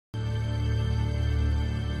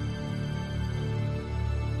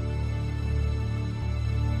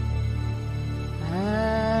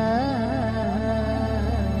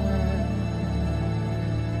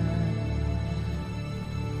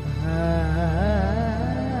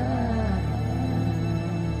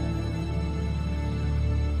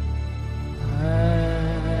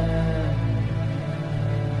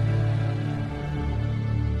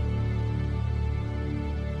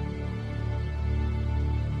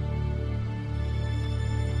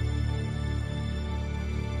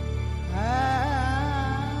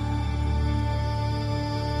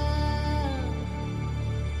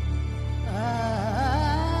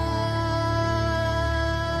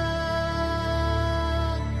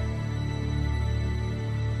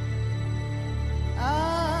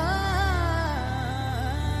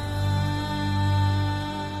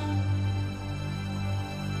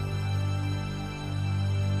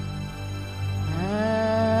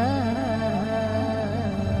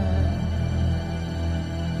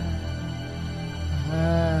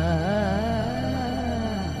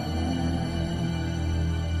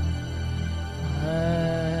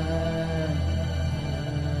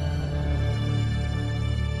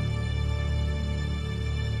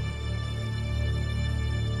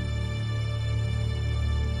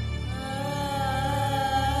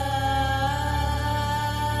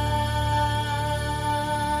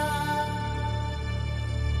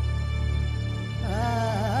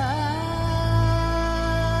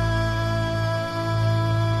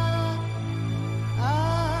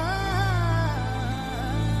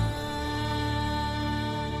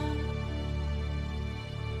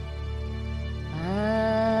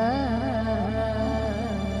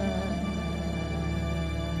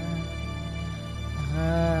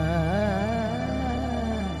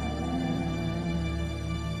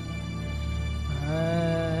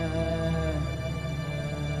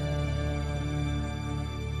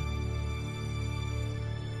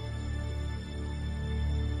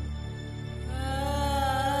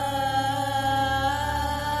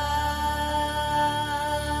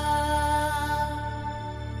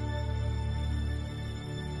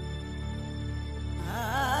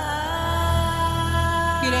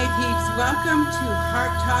welcome to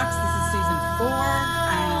Heart Talks. This is season 4.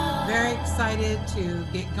 I'm very excited to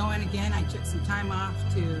get going again. I took some time off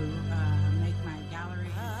to make my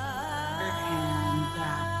gallery, and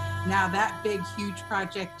now that big, huge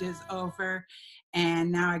project is over,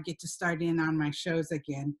 and now I get to start in on my shows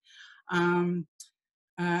again.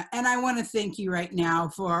 And I want to thank you right now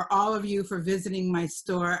for all of you for visiting my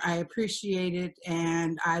store. I appreciate it,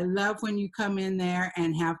 and I love when you come in there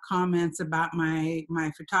and have comments about my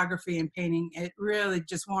photography and painting. It really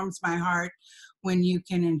just warms my heart when you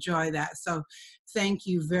can enjoy that. So thank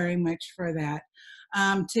you very much for that.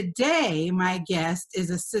 Today, my guest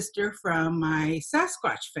is a sister from my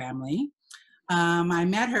Sasquatch family. I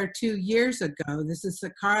met her 2 years ago. This is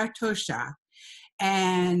Shakara Tosha.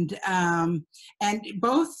 And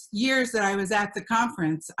both years that I was at the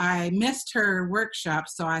conference, I missed her workshop.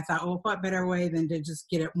 So I thought, well, what better way than to just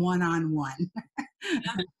get it one-on-one?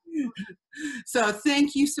 So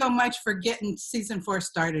thank you so much for getting season 4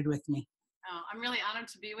 started with me. I'm really honored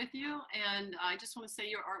to be with you. And I just want to say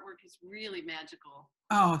your artwork is really magical.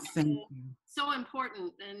 Oh, thank you. So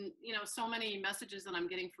important. And, you know, so many messages that I'm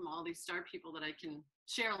getting from all these star people that I can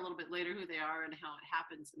share a little bit later who they are and how it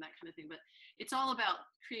happens and that kind of thing. But it's all about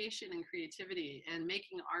creation and creativity and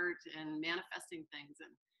making art and manifesting things.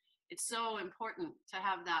 And it's so important to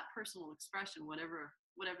have that personal expression, whatever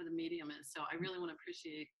the medium is. So I really want to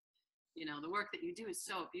appreciate, you know, the work that you do is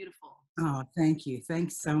so beautiful. Oh, thank you.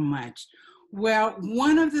 Thanks so much. Well,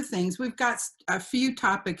 one of the things, we've got a few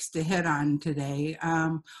topics to hit on today.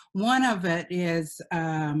 One of it is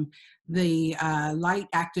the light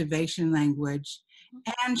activation language.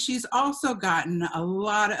 And she's also gotten a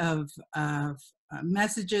lot of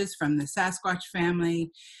messages from the Sasquatch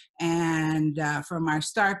family and from our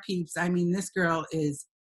star peeps. I mean, this girl is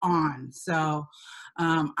on. So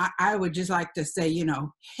I would just like to say, you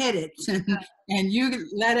know, hit it. And you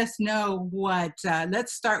let us know what,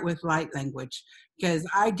 let's start with light language, because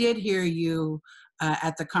I did hear you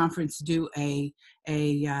at the conference do a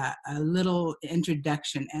little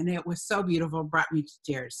introduction, and it was so beautiful, brought me to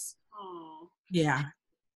tears. Oh. Yeah.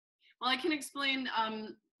 Well, I can explain,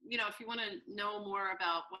 you know, if you want to know more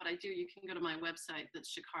about what I do, you can go to my website.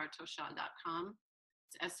 That's shakaratosha.com.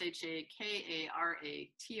 It's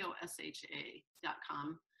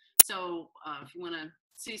SHAKARATOSHA.com. So if you want to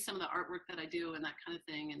see some of the artwork that I do and that kind of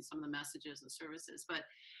thing and some of the messages and services. But,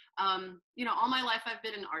 you know, all my life I've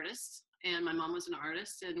been an artist, and my mom was an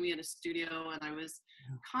artist, and we had a studio, and I was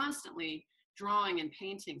constantly drawing and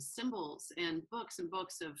painting symbols and books of,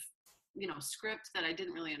 you know, script that I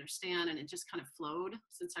didn't really understand, and it just kind of flowed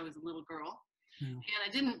since I was a little girl.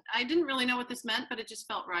 And I didn't really know what this meant, but it just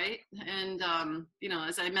felt right. And you know,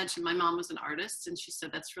 as I mentioned, my mom was an artist, and she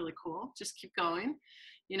said, that's really cool, just keep going,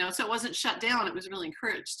 you know. So it wasn't shut down, it was really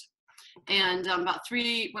encouraged. And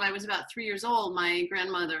when I was about 3 years old, my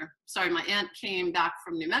aunt came back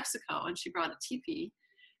from New Mexico, and she brought a teepee.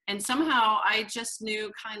 And somehow I just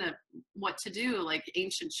knew kind of what to do, like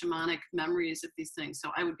ancient shamanic memories of these things. So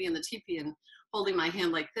I would be in the teepee and holding my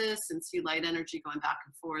hand like this and see light energy going back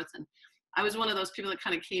and forth. And I was one of those people that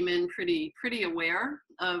kind of came in pretty aware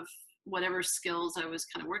of whatever skills I was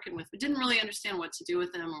kind of working with, but didn't really understand what to do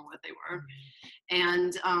with them or what they were.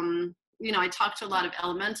 And, you know, I talked to a lot of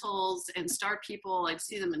elementals and star people. I'd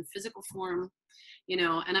see them in physical form. You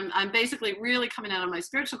know, and I'm basically really coming out of my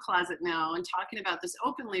spiritual closet now and talking about this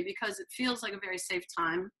openly, because it feels like a very safe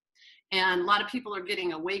time. And a lot of people are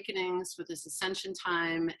getting awakenings with this ascension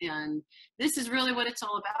time. And this is really what it's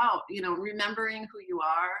all about, you know, remembering who you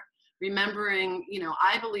are, remembering, you know,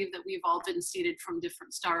 I believe that we've all been seeded from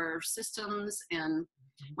different star systems. And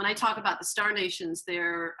when I talk about the star nations,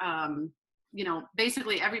 they're, you know,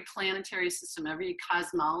 basically every planetary system, every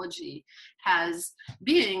cosmology has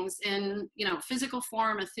beings in, you know, physical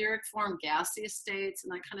form, etheric form, gaseous states,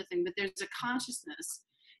 and that kind of thing. But there's a consciousness.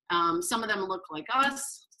 Some of them look like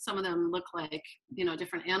us. Some of them look like, you know,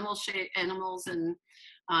 different animals and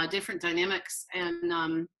different dynamics.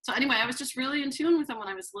 And so anyway, I was just really in tune with them when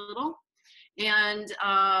I was little, and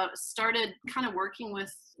started kind of working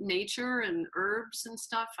with nature and herbs and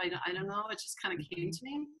stuff. I don't know. It just kind of came to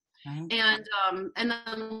me. And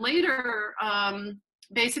then later,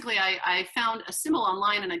 basically, I found a symbol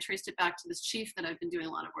online, and I traced it back to this chief that I've been doing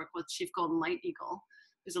a lot of work with, Chief Golden Light Eagle,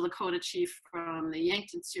 who's a Lakota chief from the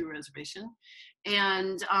Yankton Sioux Reservation,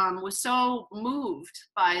 and was so moved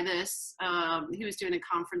by this. He was doing a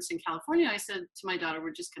conference in California. I said to my daughter,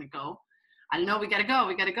 we're just going to go. I don't know, we got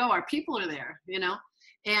to go. Our people are there, you know.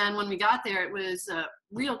 And when we got there, it was a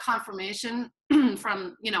real confirmation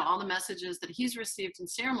from, you know, all the messages that he's received in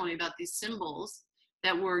ceremony about these symbols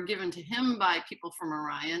that were given to him by people from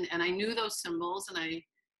Orion. And I knew those symbols, and I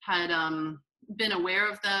had been aware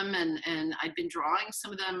of them, and I'd been drawing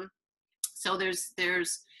some of them. So there's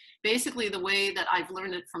basically, the way that I've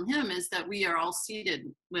learned it from him is that we are all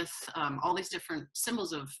seated with all these different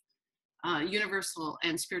symbols of universal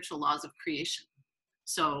and spiritual laws of creation.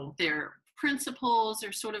 So their principles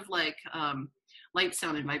are sort of like light,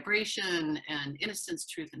 sound, and vibration, and innocence,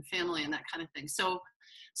 truth, and family, and that kind of thing.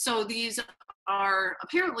 So these are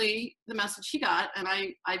apparently the message he got, and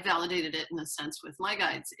I validated it in a sense with my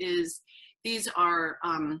guides, is these are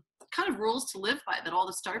kind of rules to live by that all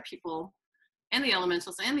the star people and the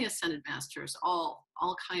elementals and the ascended masters all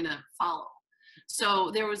kind of follow.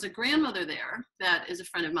 So there was a grandmother there that is a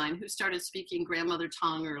friend of mine who started speaking grandmother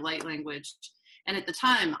tongue or light language. And at the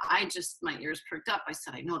time, my ears perked up. I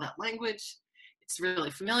said, I know that language. It's really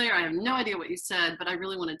familiar. I have no idea what you said, but I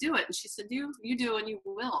really want to do it. And she said, you do, and you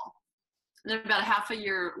will. And then about half a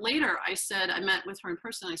year later, I met with her in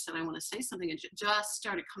person. I said, I want to say something. And it just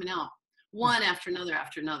started coming out, one after another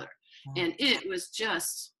after another. And it was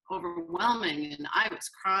just overwhelming. And I was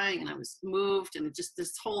crying and I was moved. And just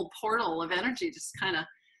this whole portal of energy just kind of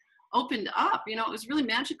opened up. It was really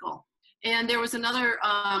magical. And there was another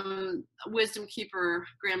wisdom keeper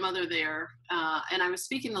grandmother there, and I was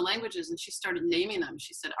speaking the languages, and she started naming them.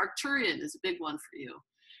 She said, Arcturian is a big one for you,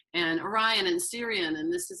 and Orion and Syrian,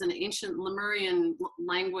 and this is an ancient Lemurian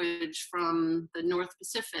language from the North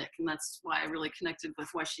Pacific, and that's why I really connected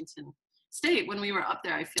with Washington State. When we were up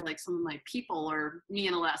there, I feel like some of my people, or me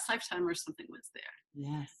in a last lifetime or something, was there.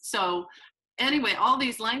 Yes. So anyway, all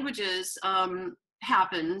these languages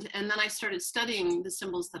happened, and then I started studying the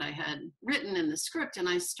symbols that I had written in the script, and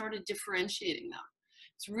I started differentiating them.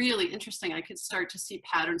 It's really interesting. I could start to see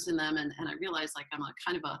patterns in them, and I realized like I'm a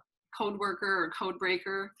kind of a code worker or code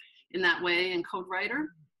breaker in that way, and code writer.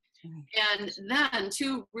 And then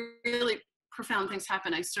two really profound things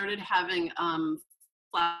happened. I started having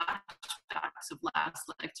flashbacks of last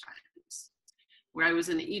lifetimes, where I was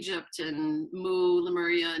in Egypt and Mu,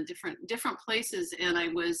 Lemuria, and different places, and I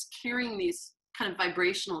was carrying these kind of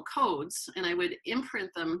vibrational codes, and I would imprint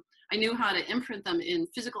them. I knew how to imprint them in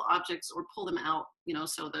physical objects or pull them out,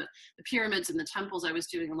 so the pyramids and the temples, I was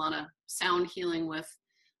doing a lot of sound healing with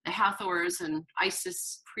the Hathors and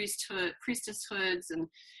Isis priestesshoods, and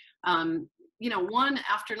one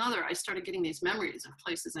after another, I started getting these memories of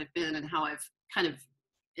places I've been and how I've kind of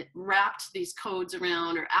wrapped these codes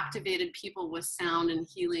around or activated people with sound and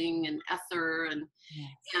healing and ether, and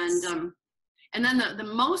then the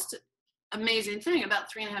most amazing thing, about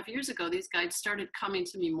 3.5 years ago, these guides started coming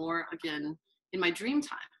to me more again in my dream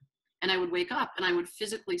time. And I would wake up and I would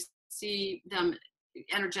physically see them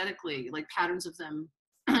energetically, like patterns of them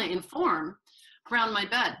in form around my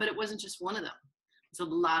bed. But it wasn't just one of them. It's a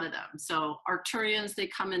lot of them. So Arcturians, they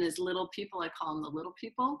come in as little people. I call them the little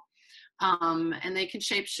people. And they can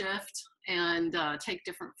shapeshift and take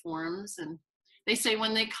different forms. And they say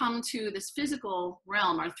when they come to this physical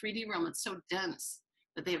realm, our 3D realm, it's so dense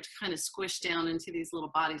that they have to kind of squish down into these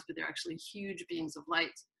little bodies, but they're actually huge beings of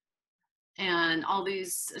light. And all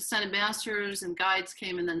these ascended masters and guides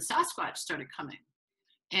came, and then Sasquatch started coming.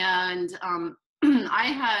 And I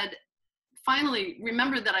had finally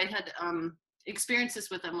remembered that I had experiences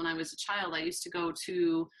with them when I was a child. I used to go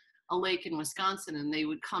to a lake in Wisconsin, and they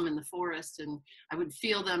would come in the forest, and I would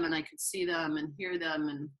feel them, and I could see them and hear them,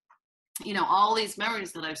 and all these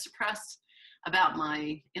memories that I've suppressed about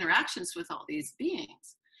my interactions with all these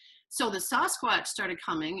beings. So the Sasquatch started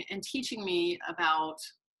coming and teaching me about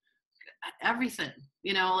everything,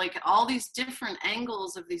 like all these different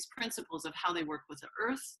angles of these principles of how they work with the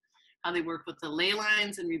earth, how they work with the ley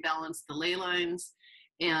lines and rebalance the ley lines,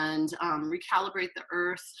 and recalibrate the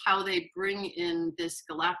earth, how they bring in this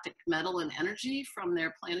galactic metal and energy from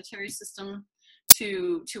their planetary system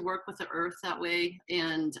to work with the earth that way.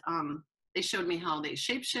 And they showed me how they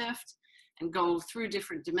shapeshift and go through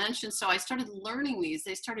different dimensions. So I started learning these.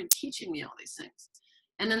 They started teaching me all these things.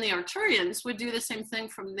 And then the Arcturians would do the same thing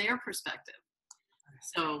from their perspective.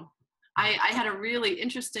 So I had a really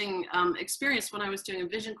interesting experience when I was doing a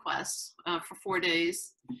vision quest for 4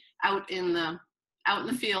 days out in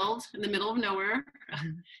the field in the middle of nowhere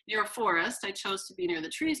near a forest. I chose to be near the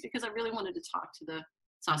trees because I really wanted to talk to the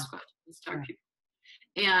Sasquatch, the star people.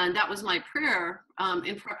 And that was my prayer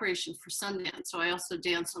in preparation for Sundance. So I also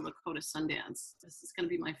dance on Lakota Sundance. This is going to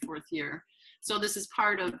be my 4th year. So this is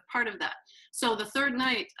part of that. So the third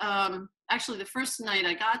night, actually the first night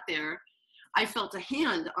I got there, I felt a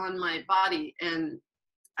hand on my body, and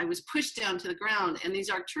I was pushed down to the ground. And these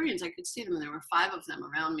Arcturians, I could see them, and there were 5 of them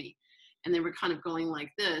around me, and they were kind of going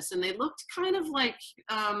like this, and they looked kind of like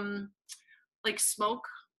smoke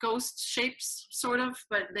ghost shapes, sort of,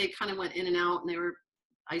 but they kind of went in and out, and they were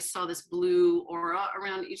I saw this blue aura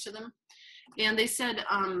around each of them. And they said,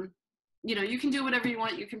 you know, you can do whatever you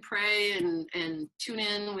want. You can pray and tune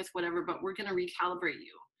in with whatever, but we're going to recalibrate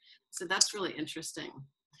you. So that's really interesting.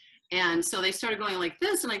 And so they started going like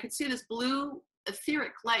this, and I could see this blue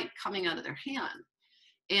etheric light coming out of their hand.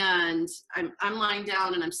 And I'm lying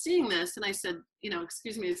down and I'm seeing this. And I said, you know,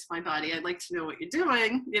 excuse me, it's my body. I'd like to know what you're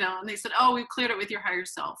doing, you know. And they said, oh, we've cleared it with your higher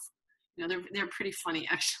self. You know, they're pretty funny,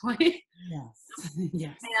 actually. Yes.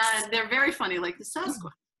 Yes. And they're very funny, like the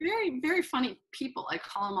Sasquatch. Very, very funny people. I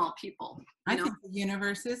call them all people. I think the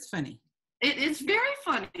universe is funny. It is very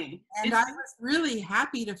funny. And I was really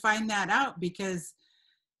happy to find that out because,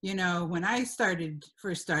 you know, when I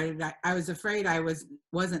first started, I was afraid I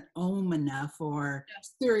wasn't enough or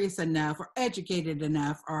serious enough or educated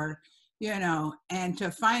enough or, you know, and to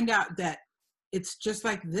find out that it's just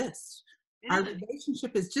like this. Our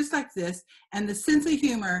relationship is just like this. And the sense of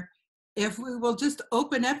humor, if we will just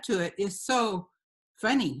open up to it, is so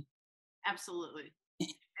funny. Absolutely.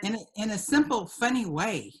 In a simple, funny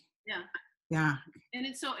way. Yeah. Yeah. And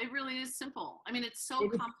it really is simple. I mean, it's so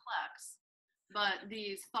complex, but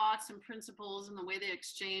these thoughts and principles and the way they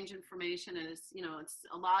exchange information, and it's, you know, it's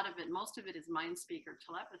a lot of it, most of it is mind speaker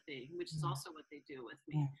telepathy, which is also what they do with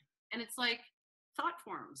me. And it's like thought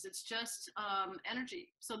forms. It's just energy.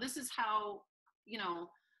 So this is how, you know,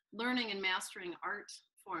 learning and mastering art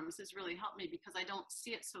forms has really helped me because I don't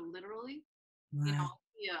see it so literally. You know,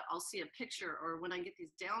 I'll see a picture, or when I get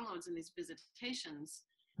these downloads and these visitations,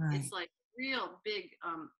 it's like real big,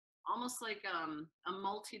 almost like a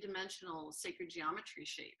multi-dimensional sacred geometry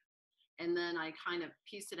shape. And then I kind of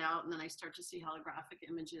piece it out, and then I start to see holographic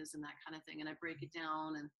images and that kind of thing, and I break it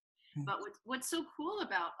down. And but what's so cool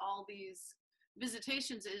about all these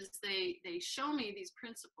visitations is they show me these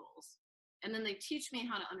principles, and then they teach me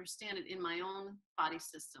how to understand it in my own body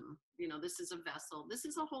system. You know, this is a vessel. This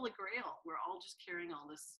is a holy grail. We're all just carrying all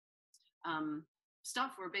this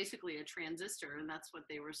stuff. We're basically a transistor, and that's what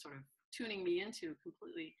they were sort of tuning me into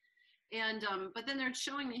completely. And but then they're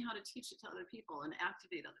showing me how to teach it to other people and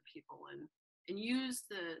activate other people and use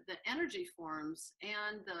the energy forms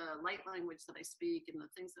and the light language that I speak and the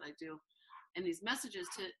things that I do and these messages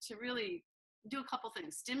to really do a couple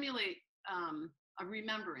things. Stimulate a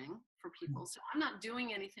remembering for people. So I'm not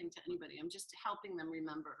doing anything to anybody. I'm just helping them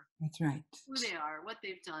remember. That's right. Who they are, what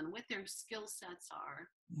they've done, what their skill sets are,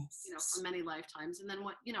 you know, for many lifetimes, and then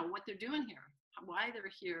what, you know, what they're doing here, why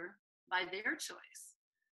they're here by their choice,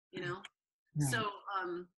 you know. So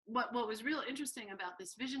what was real interesting about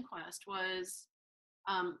this vision quest was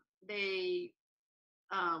they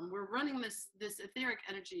were running this etheric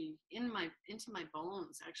energy into my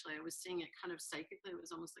bones. Actually, I was seeing it kind of psychically. It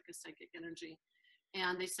was almost like a psychic energy.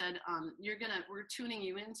 And they said, we're tuning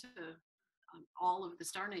you into all of the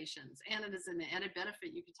star nations. And it is an added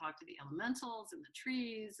benefit. You can talk to the elementals and the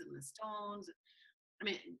trees and the stones. I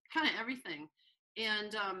mean, kind of everything.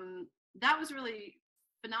 And that was really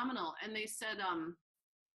phenomenal. And they said,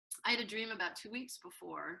 I had a dream about 2 weeks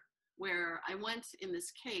before where I went in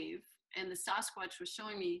this cave, and the Sasquatch was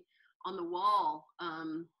showing me on the wall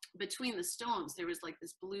between the stones, there was like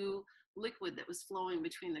this blue liquid that was flowing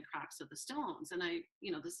between the cracks of the stones. And I,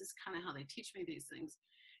 you know, this is kind of how they teach me these things.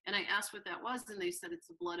 And I asked what that was, and they said it's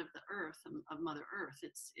the blood of the earth, of Mother Earth.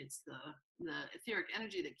 It's the etheric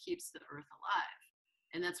energy that keeps the earth alive.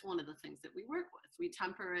 And that's one of the things that we work with. We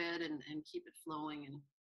temper it and keep it flowing. And,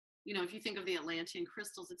 you know, if you think of the Atlantean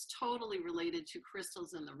crystals, it's totally related to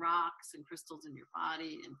crystals in the rocks and crystals in your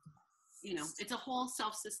body. And, you know, it's a whole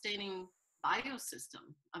self-sustaining biosystem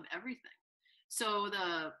of everything. So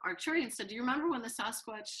the Arcturian said, do you remember when the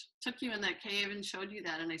Sasquatch took you in that cave and showed you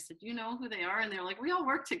that? And I said, you know who they are? And they're like, we all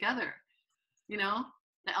work together. You know,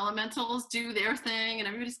 the elementals do their thing and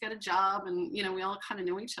everybody's got a job, and, you know, we all kind of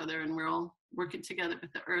know each other and we're all working together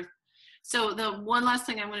with the earth. So the one last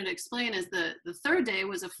thing I wanted to explain is the third day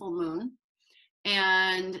was a full moon.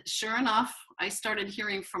 And sure enough, I started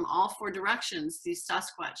hearing from all 4 directions these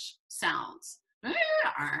Sasquatch sounds. You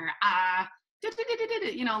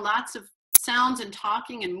know, lots of sounds and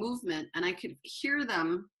talking and movement, and I could hear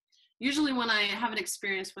them. Usually when I have an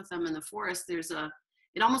experience with them in the forest,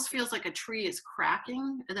 it almost feels like a tree is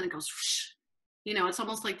cracking, and then it goes whoosh. You know, it's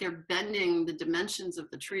almost like they're bending the dimensions of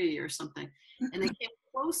the tree or something. And they came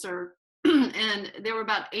closer, and there were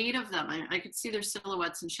about 8 of them. I could see their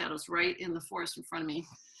silhouettes and shadows right in the forest in front of me.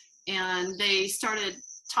 And they started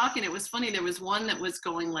talking. It was funny. There was one that was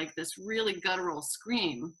going like this really guttural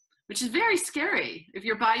scream, which is very scary if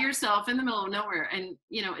you're by yourself in the middle of nowhere, and,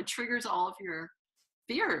 you know, it triggers all of your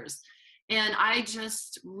fears. And I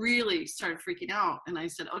just really started freaking out. And I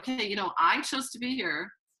said, okay, you know, I chose to be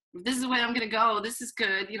here. this is the way I'm going to go. This is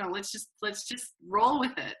good. You know, let's just roll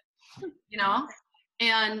with it, you know?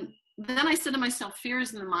 And then I said to myself, fear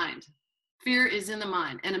is in the mind. Fear is in the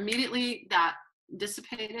mind. And immediately that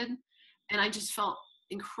dissipated. And I just felt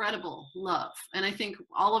incredible love. And I think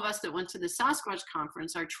all of us that went to the Sasquatch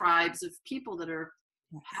conference are tribes of people that are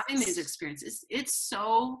having these experiences. It's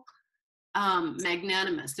so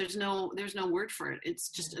magnanimous. There's no word for it. It's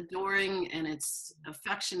just adoring, and it's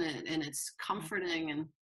affectionate, and it's comforting, and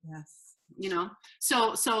yes, you know.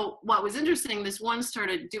 So what was interesting, this one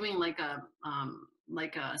started doing like a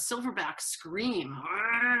silverback scream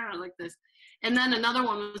like this, and then another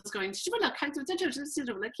one was going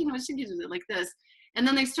like this, and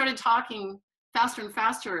then they started talking faster and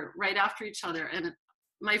faster right after each other. And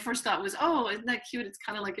my first thought was, oh, isn't that cute? It's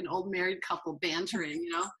kind of like an old married couple bantering,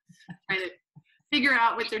 you know, trying to figure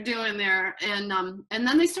out what they're doing there. And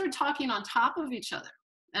then they started talking on top of each other,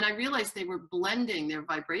 and I realized they were blending their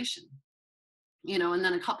vibration, you know. And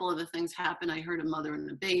then a couple other things happened. I heard a mother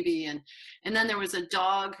and a baby, and then there was a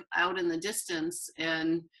dog out in the distance,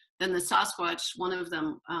 and then the Sasquatch, one of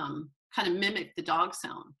them, kind of mimicked the dog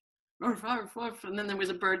sound. And then there was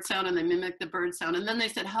a bird sound, and they mimicked the bird sound. And then they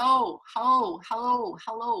said, ho, ho, hello,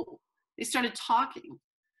 hello. They started talking.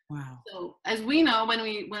 wow, So as we know,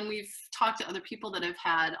 when we've talked to other people that have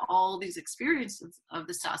had all these experiences of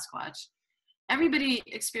the Sasquatch, everybody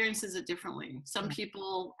experiences it differently. Some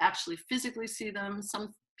people actually physically see them.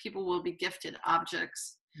 Some people will be gifted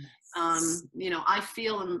objects. yes. You know, I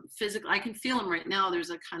feel them physically. I can feel them right now. There's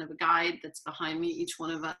a kind of a guide that's behind me. Each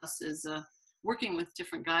one of us is working with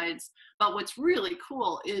different guides. But what's really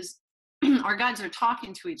cool is our guides are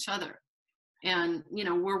talking to each other. And, you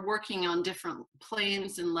know, we're working on different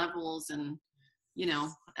planes and levels, and, you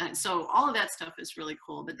know, and so all of that stuff is really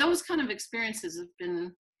cool. But those kind of experiences have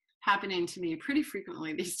been happening to me pretty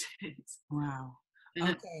frequently these days. Wow.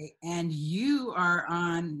 Okay. And you are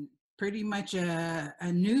on pretty much a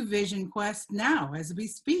new vision quest now as we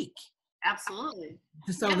speak. Absolutely.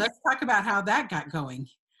 So Yeah. let's talk about how that got going.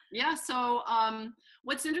 Yeah. So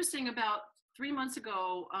what's interesting, about 3 months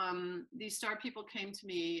ago, these star people came to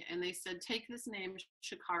me and they said, take this name,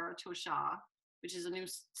 Shakara Tosha, which is a new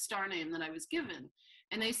star name that I was given.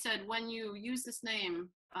 And they said, when you use this name,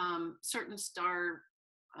 certain star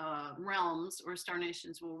realms or star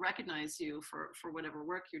nations will recognize you for whatever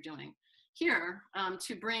work you're doing here,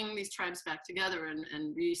 to bring these tribes back together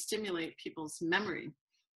and re-stimulate people's memory.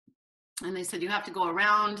 And they said, you have to go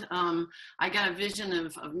around. I got a vision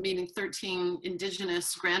of meeting 13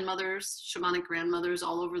 indigenous grandmothers, shamanic grandmothers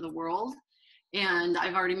all over the world. And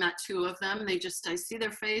I've already met 2 of them. I see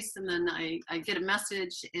their face, and then I get a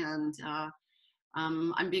message, and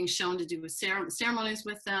I'm being shown to do ceremonies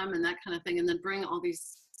with them and that kind of thing, and then bring all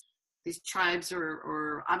these tribes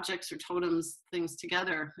or objects or totems, things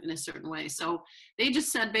together in a certain way. So they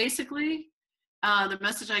just said, basically, the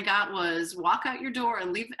message I got was, walk out your door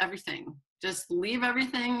and leave everything. Just leave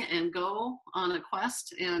everything and go on a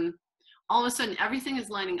quest. And all of a sudden, everything is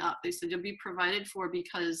lining up. They said, you'll be provided for,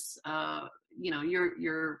 because you know,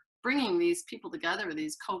 you're bringing these people together,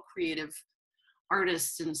 these co-creative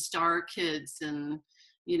artists and star kids and,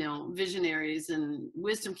 you know, visionaries and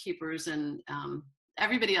wisdom keepers and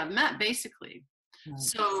everybody I've met, basically. Right.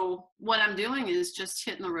 So what I'm doing is just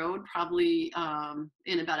hitting the road, probably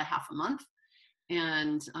in about a half a month.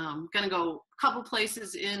 And I'm going to go a couple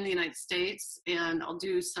places in the United States, and I'll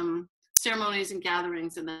do some ceremonies and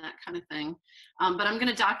gatherings and that kind of thing. But I'm going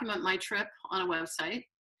to document my trip on a website.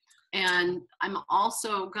 And I'm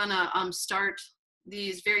also going to start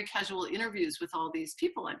these very casual interviews with all these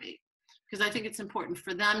people I meet, because I think it's important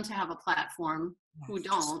for them to have a platform, who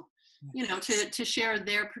don't, you know, to share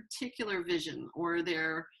their particular vision or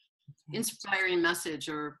their inspiring message,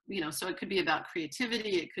 or, you know, so it could be about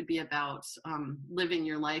creativity, it could be about living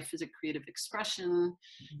your life as a creative expression,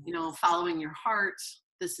 you know, following your heart.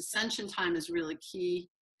 This ascension time is really key,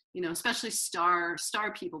 you know, especially star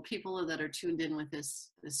people that are tuned in with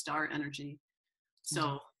this star energy.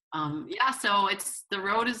 So yeah, so the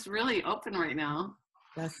road is really open right now.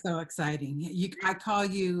 That's so exciting. I call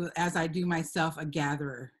you, as I do myself, a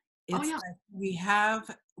gatherer. It's like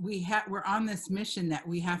we're on this mission that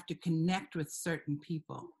we have to connect with certain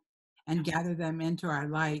people and gather them into our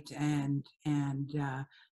light, and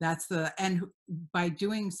by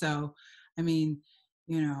doing so, I mean,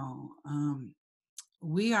 you know,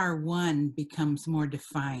 we are one becomes more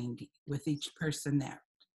defined with each person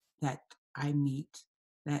that I meet,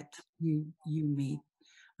 that you meet.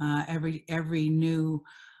 Every new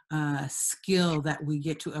skill that we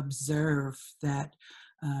get to observe, that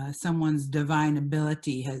someone's divine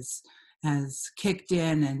ability has has kicked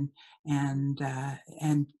in, and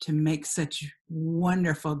to make such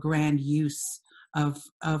wonderful grand use of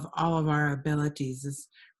all of our abilities is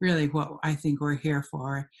really what I think we're here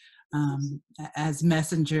for, as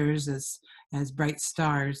messengers, as bright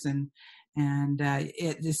stars. And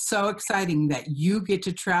it is so exciting that you get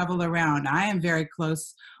to travel around. I am very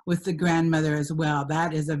close with the grandmother as well.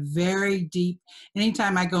 That is a very deep,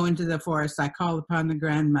 anytime I go into the forest, I call upon the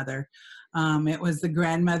grandmother. It was the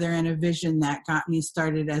grandmother in a vision that got me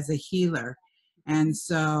started as a healer. And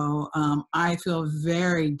so I feel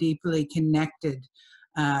very deeply connected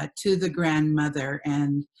to the grandmother,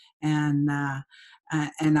 and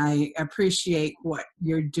I appreciate what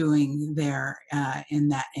you're doing there in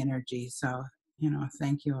that energy. So,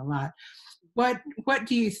 thank you a lot. What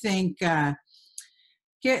do you think?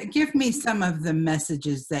 Give me some of the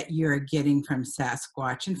messages that you're getting from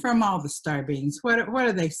Sasquatch and from all the star beings. What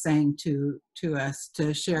are they saying to us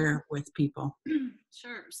to share with people?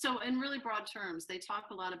 Sure. So in really broad terms, they talk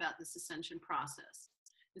a lot about this ascension process.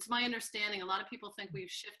 It's my understanding a lot of people think we've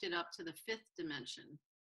shifted up to the 5th dimension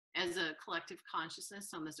as a collective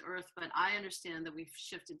consciousness on this earth, but I understand that we've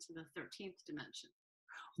shifted to the 13th dimension.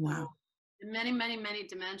 Wow. So in many, many, many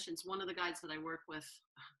dimensions, one of the guides that I work with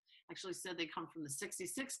actually said they come from the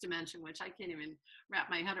 66th dimension, which I can't even wrap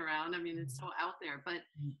my head around. I mean, it's so out there. But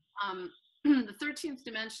the 13th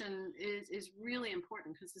dimension is really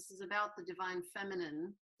important because this is about the divine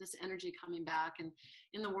feminine, this energy coming back and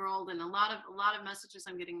in the world. And a lot of messages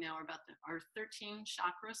I'm getting now are about our 13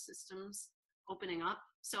 chakra systems opening up.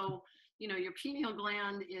 So, your pineal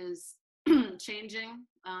gland is changing.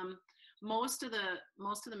 Most of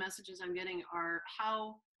the messages I'm getting are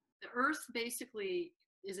how the earth basically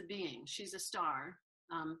is a being. She's a star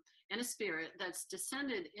and a spirit that's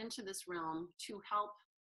descended into this realm to help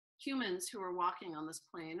humans who are walking on this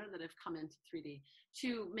plane or that have come into 3D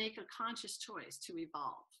to make a conscious choice to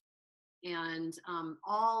evolve. And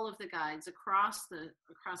all of the guides across the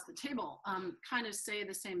table kind of say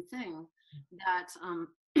the same thing, that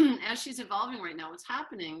as she's evolving right now, what's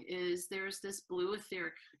happening is there's this blue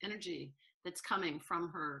etheric energy that's coming from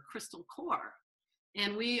her crystal core.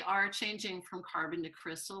 And we are changing from carbon to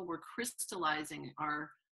crystal. We're crystallizing our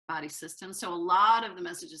body system. So a lot of the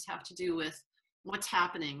messages have to do with what's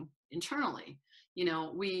happening internally.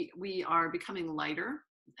 We are becoming lighter,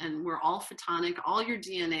 and we're all photonic. All your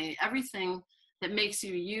DNA, everything that makes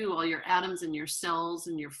you, all your atoms and your cells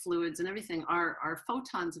and your fluids and everything are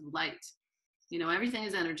photons of light. Everything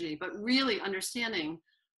is energy, but really understanding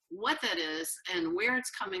what that is and where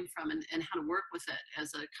it's coming from and how to work with it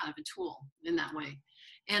as a kind of a tool in that way.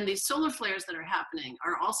 And these solar flares that are happening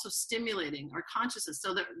are also stimulating our consciousness.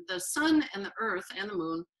 So the sun and the earth and the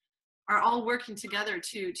moon are all working together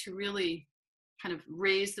to really kind of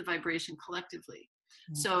raise the vibration collectively.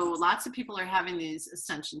 So lots of people are having these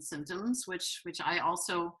ascension symptoms, which I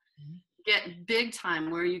also get big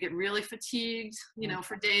time, where you get really fatigued,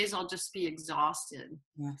 for days I'll just be exhausted.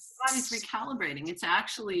 Yes. The body's recalibrating. It's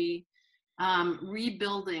actually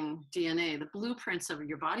rebuilding DNA. The blueprints of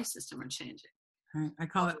your body system are changing. Right. I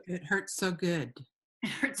call it hurts so good. It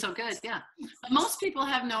hurts so good, yeah. But most people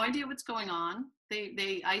have no idea what's going on.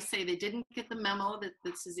 I say they didn't get the memo that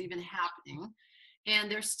this is even happening.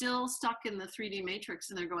 And they're still stuck in the 3D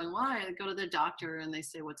matrix, and they're going, why? They go to their doctor and they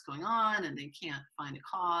say what's going on, and they can't find a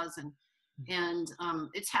cause. And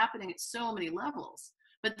it's happening at so many levels.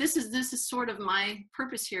 But this is sort of my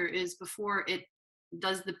purpose here, is before it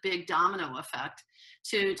does the big domino effect,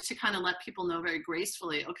 to kind of let people know very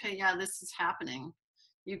gracefully, okay, yeah, this is happening.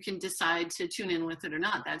 You can decide to tune in with it or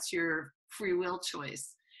not. That's your free will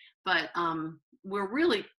choice. But we're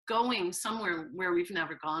really going somewhere where we've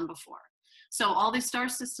never gone before. So all these star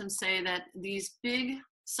systems say that these big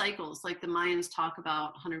cycles, like the Mayans talk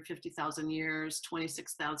about 150,000 years,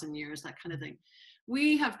 26,000 years, that kind of thing.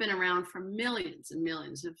 We have been around for millions and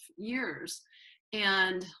millions of years.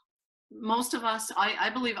 And most of us, I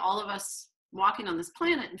believe all of us walking on this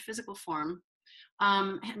planet in physical form,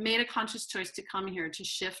 made a conscious choice to come here to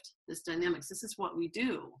shift this dynamics. This is what we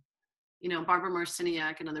do. Barbara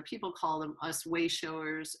Marciniak and other people call us way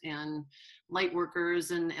showers and light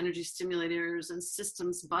workers and energy stimulators and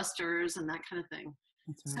systems busters and that kind of thing.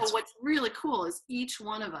 Right. So what's really cool is each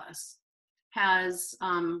one of us has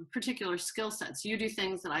particular skill sets. You do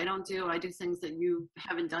things that I don't do. I do things that you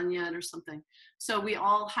haven't done yet or something. So we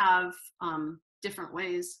all have different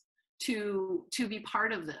ways to be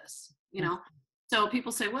part of this, So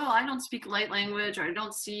people say, well, I don't speak light language, or I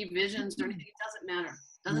don't see visions or anything. It doesn't matter.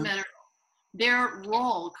 Doesn't matter. Their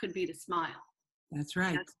role could be to smile. That's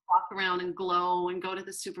right. To walk around and glow and go to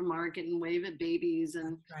the supermarket and wave at babies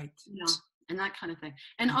and, right. and that kind of thing.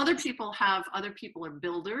 And other people are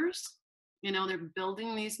builders. You know, they're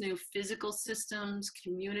building these new physical systems,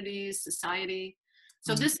 communities, society.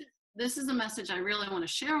 So this is a message I really want to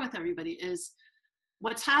share with everybody is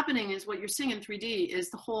what's happening is what you're seeing in 3D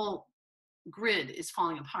is the whole grid is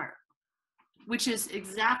falling apart, which is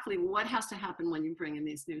exactly what has to happen when you bring in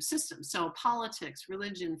these new systems. So politics,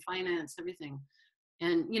 religion, finance, everything.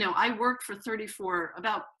 And, you know, I worked for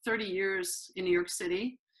about 30 years in New York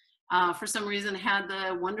City. For some reason, had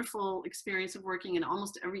the wonderful experience of working in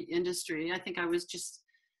almost every industry. I think I was just,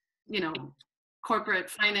 you know, corporate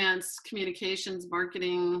finance, communications,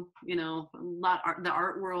 marketing, you know, the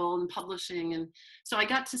art world and publishing. And so I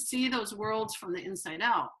got to see those worlds from the inside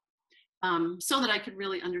out, so that I could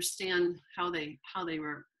really understand how they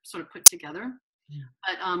were sort of put together.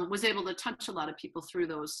 But was able to touch a lot of people through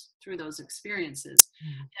those experiences.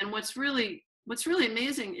 And what's really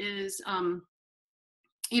amazing is,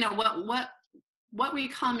 you know, what we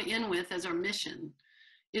come in with as our mission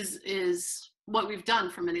is what we've done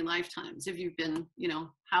for many lifetimes. If you've been, you know,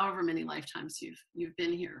 however many lifetimes you've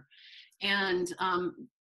been here. And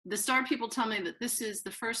the star people tell me that this is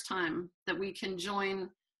the first time that we can join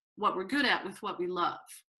what we're good at with what we love.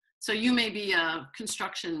 So you may be a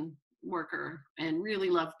construction worker and really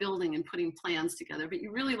love building and putting plans together, but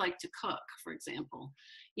you really like to cook, for example,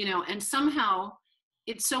 you know, and somehow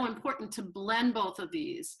it's so important to blend both of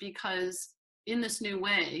these, because in this new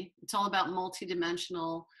way, it's all about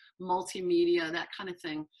multidimensional, multimedia, that kind of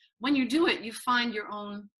thing. When you do it, you find your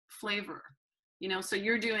own flavor, you know, so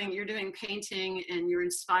you're doing painting and you're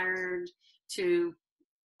inspired to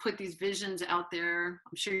put these visions out there.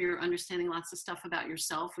 I'm sure you're understanding lots of stuff about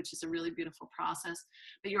yourself, which is a really beautiful process,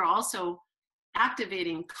 but you're also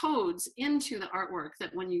activating codes into the artwork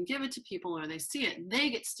that when you give it to people or they see it, they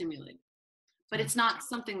get stimulated. But it's not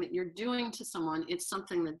something that you're doing to someone, it's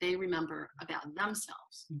something that they remember about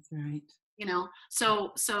themselves. That's right. You know,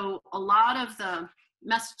 so a lot of the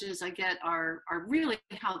messages I get are really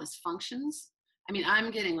how this functions. I mean, I'm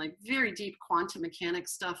getting like very deep quantum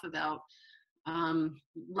mechanics stuff about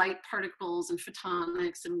light particles and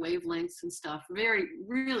photonics and wavelengths and stuff,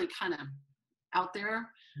 really kind of out there.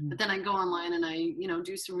 But then I go online and I, you know,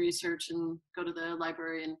 do some research and go to the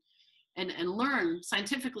library and learn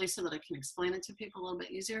scientifically so that I can explain it to people a little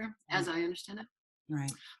bit easier as I understand it.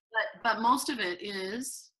 Right. But most of it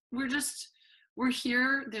is we're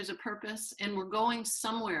here, there's a purpose, and we're going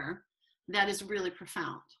somewhere that is really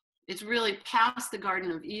profound. It's really past the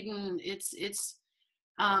Garden of Eden. It's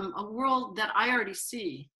a world that I already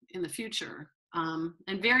see in the future,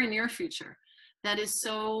 and very near future, that is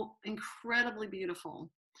so incredibly beautiful.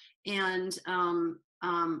 And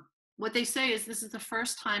what they say is this is the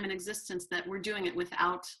first time in existence that we're doing it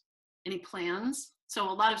without any plans. So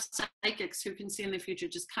a lot of psychics who can see in the future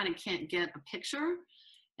just kind of can't get a picture.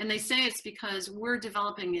 And they say it's because we're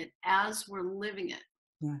developing it as we're living it.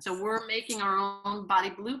 Yes. So we're making our own body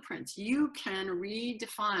blueprints. You can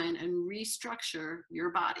redefine and restructure your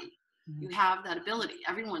body. You have that ability.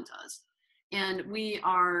 Everyone does. And we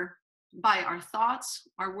are, by our thoughts,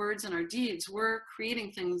 our words, and our deeds, we're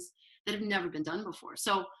creating things that have never been done before.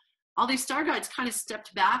 So all these star guides kind of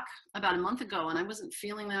stepped back about a month ago, and I wasn't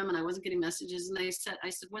feeling them and I wasn't getting messages. And I said,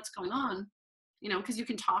 what's going on? You know, because you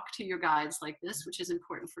can talk to your guides like this, which is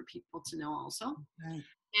important for people to know also. Right.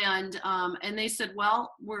 And they said,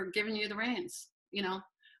 well, we're giving you the reins. You know,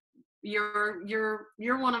 you're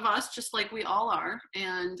one of us, just like we all are.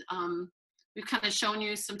 And we've kind of shown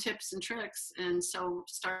you some tips and tricks. And so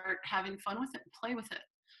start having fun with it, play with it.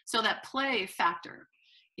 So that play factor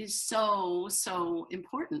is so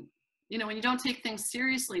important. You know, when you don't take things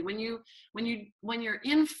seriously, when you're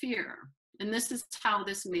in fear, and this is how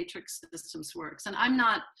this matrix systems works. And I'm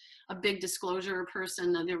not a big disclosure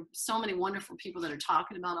person. There are so many wonderful people that are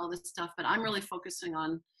talking about all this stuff, but I'm really focusing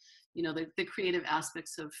on, you know, the creative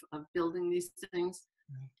aspects of building these things,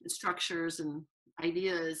 structures and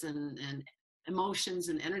ideas and emotions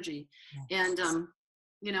and energy. And,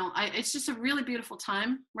 you know, it's just a really beautiful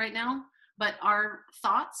time right now, but our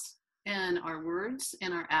thoughts and our words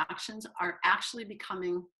and our actions are actually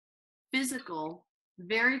becoming physical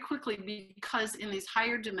very quickly, because in these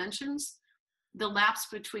higher dimensions, the lapse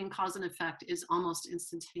between cause and effect is almost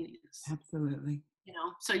instantaneous. Absolutely. You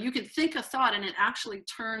know, so you could think a thought and it actually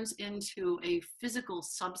turns into a physical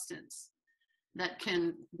substance that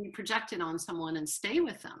can be projected on someone and stay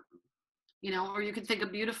with them. You know, or you could think a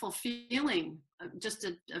beautiful feeling, just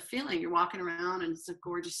a feeling. You're walking around and it's a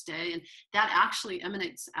gorgeous day, and that actually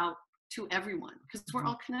emanates out to everyone because we're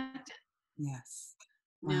all connected. Yes.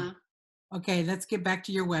 Wow. Yeah. Okay, let's get back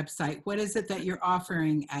to your website. What is it that you're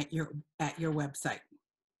offering at your website?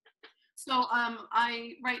 So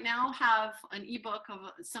I right now have an ebook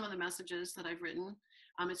of some of the messages that I've written.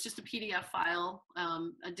 It's just a PDF file,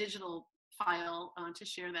 a digital file to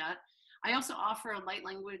share that. I also offer light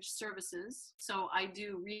language services. So I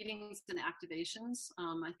do readings and activations.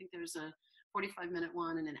 I think there's a 45-minute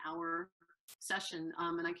one and an hour session,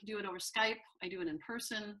 and I can do it over Skype. I do it in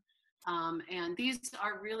person. And these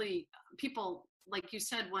are really people, like you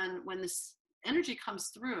said, when this energy comes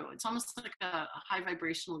through, it's almost like a high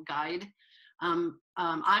vibrational guide.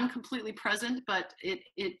 I'm completely present, but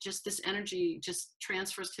it just, this energy just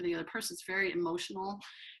transfers to the other person. It's very emotional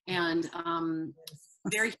and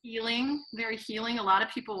very healing, very healing. A lot of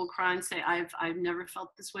people will cry and say, I've never felt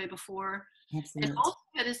this way before. Absolutely. And also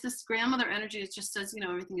it is this grandmother energy. It just says, you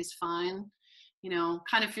know, everything is fine. You know,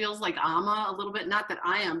 kind of feels like Amma a little bit. Not that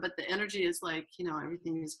I am, but the energy is like, you know,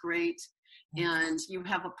 everything is great. Yes. And you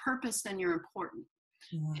have a purpose and you're important.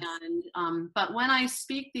 Yes. And but when I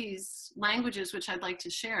speak these languages, which I'd like to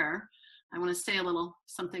share, I want to say a little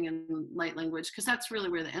something in light language, because that's really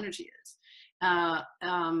where the energy is.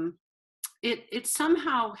 It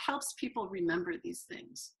somehow helps people remember these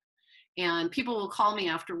things. And people will call me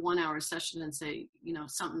after 1 hour session and say, you know,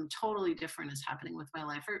 something totally different is happening with my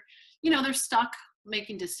life. Or, you know, they're stuck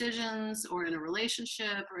making decisions or in a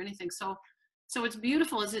relationship or anything. So it's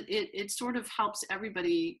beautiful is it sort of helps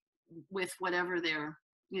everybody with whatever they're,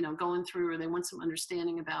 you know, going through or they want some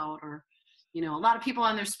understanding about, or, you know, a lot of people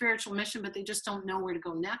on their spiritual mission, but they just don't know where to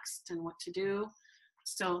go next and what to do.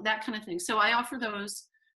 So that kind of thing. So I offer those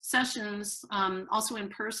sessions also in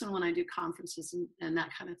person when I do conferences and that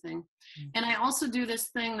kind of thing. Mm-hmm. And I also do this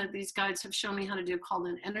thing that these guides have shown me how to do called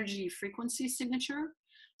an energy frequency signature.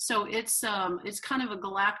 So it's kind of a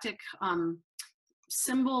galactic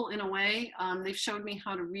symbol in a way. They've showed me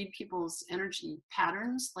how to read people's energy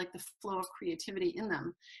patterns, like the flow of creativity in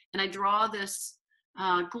them. And I draw this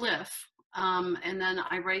glyph and then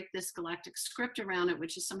I write this galactic script around it,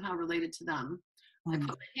 which is somehow related to them. I put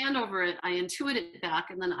my hand over it, I intuit it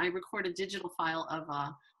back, and then I record a digital file of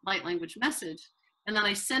a light language message. And then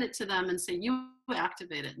I send it to them and say, you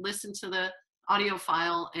activate it, listen to the audio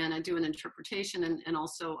file, and I do an interpretation and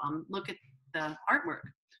also look at the artwork.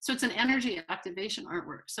 So it's an energy activation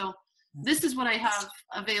artwork. So this is what I have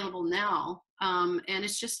available now. And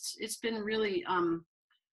it's been really,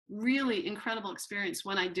 really incredible experience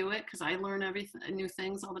when I do it, because I learn new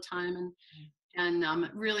things all the time. And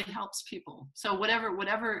it really helps people. So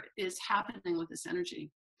whatever is happening with this energy,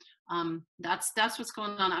 that's what's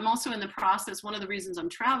going on. I'm also in the process. One of the reasons I'm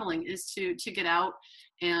traveling is to get out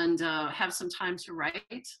and have some time to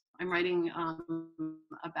write. I'm writing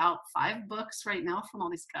about 5 books right now from all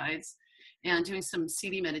these guides, and doing some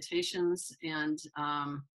CD meditations and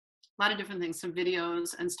a lot of different things, some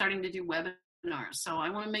videos, and starting to do webinars. So I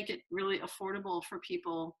want to make it really affordable for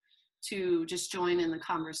people to just join in the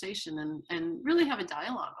conversation and really have a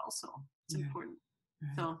dialogue also. It's important.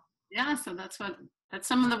 Right. So yeah, so that's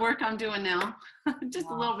some of the work I'm doing now. Just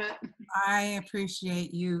a little bit. I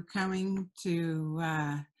appreciate you coming to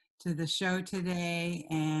the show today,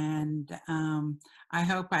 and I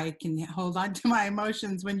hope I can hold on to my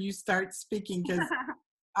emotions when you start speaking, because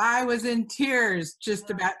I was in tears just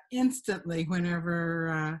about instantly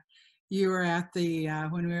whenever you were at the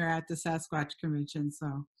when we were at the Sasquatch convention.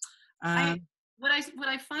 So what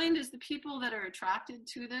I find is the people that are attracted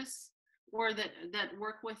to this, or that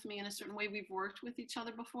work with me in a certain way, we've worked with each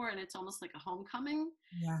other before, and it's almost like a homecoming.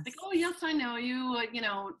 Yes. Like, oh yes, I know you.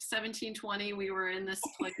 1720, we were in this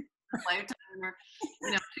place lifetime, or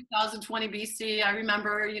 2020 BC. I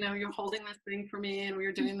remember, you're holding this thing for me, and we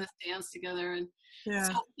were doing this dance together, and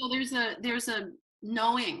so there's a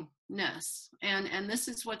knowingness, and this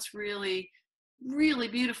is what's really, really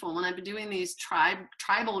beautiful. When I've been doing these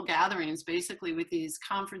tribal gatherings, basically with these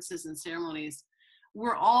conferences and ceremonies,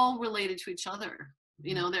 we're all related to each other.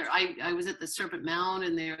 I was at the Serpent Mound,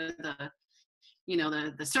 and they're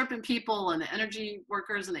the serpent people and the energy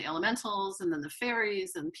workers and the elementals, and then the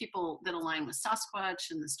fairies and people that align with Sasquatch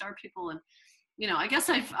and the star people. And I guess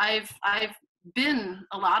I've been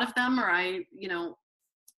a lot of them, or I'm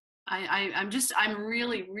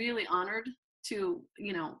really, really honored to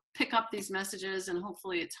pick up these messages, and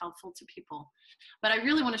hopefully it's helpful to people. But I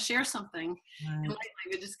really want to share something. Right. And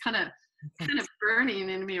it's just kind of burning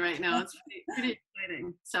in me right now. It's pretty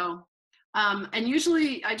exciting. So and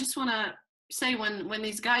usually I just want to say, when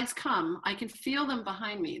these guides come, I can feel them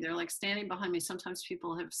behind me. They're like standing behind me. Sometimes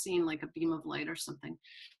people have seen like a beam of light or something,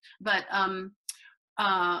 but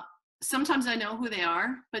sometimes I know who they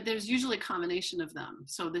are, but there's usually a combination of them.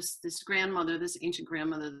 So this grandmother, this ancient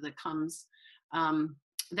grandmother that comes,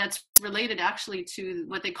 that's related actually to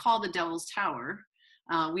what they call the Devil's Tower.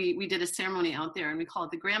 we did a ceremony out there, and we call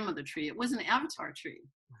it the grandmother tree. It was an avatar tree,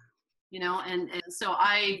 you know, and so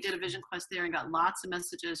I did a vision quest there and got lots of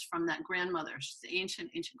messages from that grandmother. She's the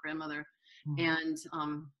ancient grandmother. And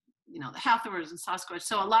you know, the Hathors and Sasquatch.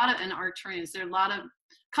 So a lot of, and Arcturians, there are a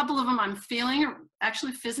couple of them I'm feeling are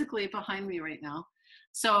actually physically behind me right now.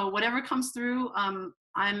 So whatever comes through,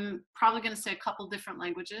 I'm probably going to say a couple different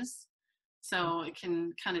languages, so it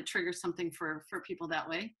can kind of trigger something for people that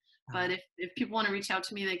way. But if people want to reach out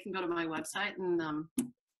to me, they can go to my website and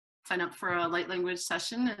sign up for a light language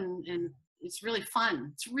session, and it's really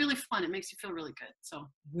fun. It's really fun. It makes you feel really good. So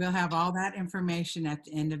we'll have all that information at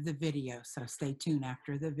the end of the video. So stay tuned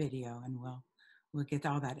after the video, and we'll get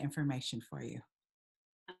all that information for you.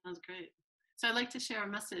 That sounds great. So I'd like to share a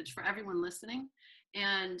message for everyone listening.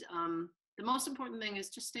 And the most important thing is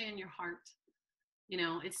just stay in your heart. You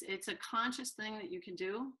know, it's a conscious thing that you can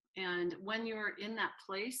do. And when you're in that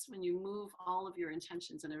place, when you move all of your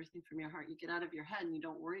intentions and everything from your heart, you get out of your head and you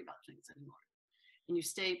don't worry about things anymore. And you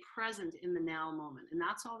stay present in the now moment. And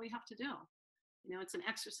that's all we have to do. You know, it's an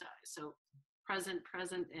exercise. So present,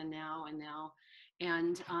 and now.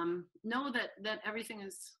 And know that everything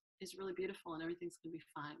is really beautiful and everything's going to be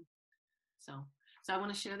fine. So I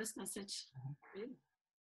want to share this message for you.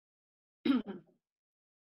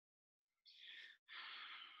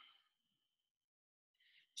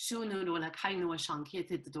 Shunu no la kai no shanke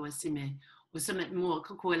te do sime. Usamet mo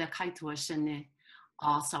ko la kai to shane.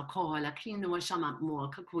 Asa ko la kino shama mo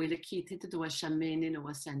ko la ki te do shame no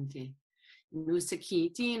wasente. Nu saki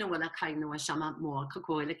tino la kai no shama mo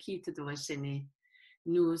ko la ki te do shane.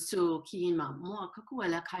 Nu so ki ma mo ko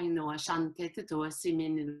la kai no shante te do sime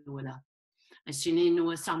no la. Ashini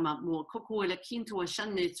no sama mo ko la ki to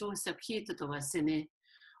shane so saki te do sine.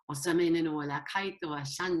 O samene no la kaito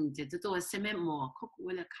ashante to seme mo koku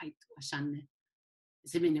la kaito ashane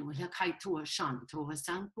semene la kaito ashanto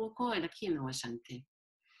asanpo ko la kino ashante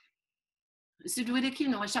si due le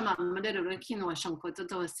kino ashama madero le kino ashanko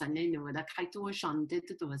to sane no la kaito ashante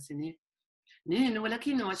to sene ne no la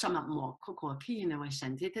kino ashama mo koko kino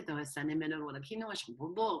ashante to sane meno la kino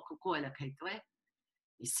ashampo bo koko la kaito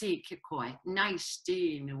isi ke ko nice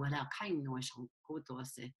day no la kaino ashanko to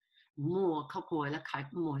se more kako la kai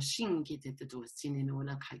more shin get it to sin in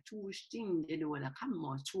wala kai tu shin in wala kam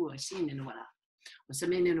more tu shin in wala o se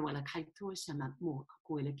men in wala kai tu sama more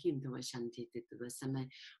kako la kim to shanti to sama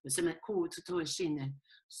o se me ko to shin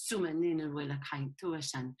sumen in wala kai to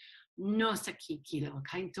shan no saki kilo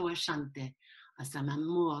kai to shante asama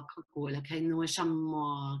more kako la kai no sham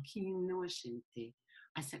ki no shinte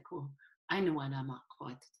asako I know what I'm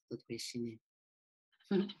caught to shin.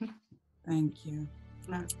 Thank you.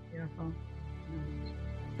 That's beautiful.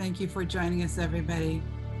 Thank you for joining us, everybody.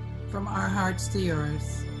 From our hearts to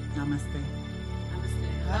yours. Namaste.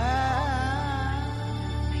 Namaste.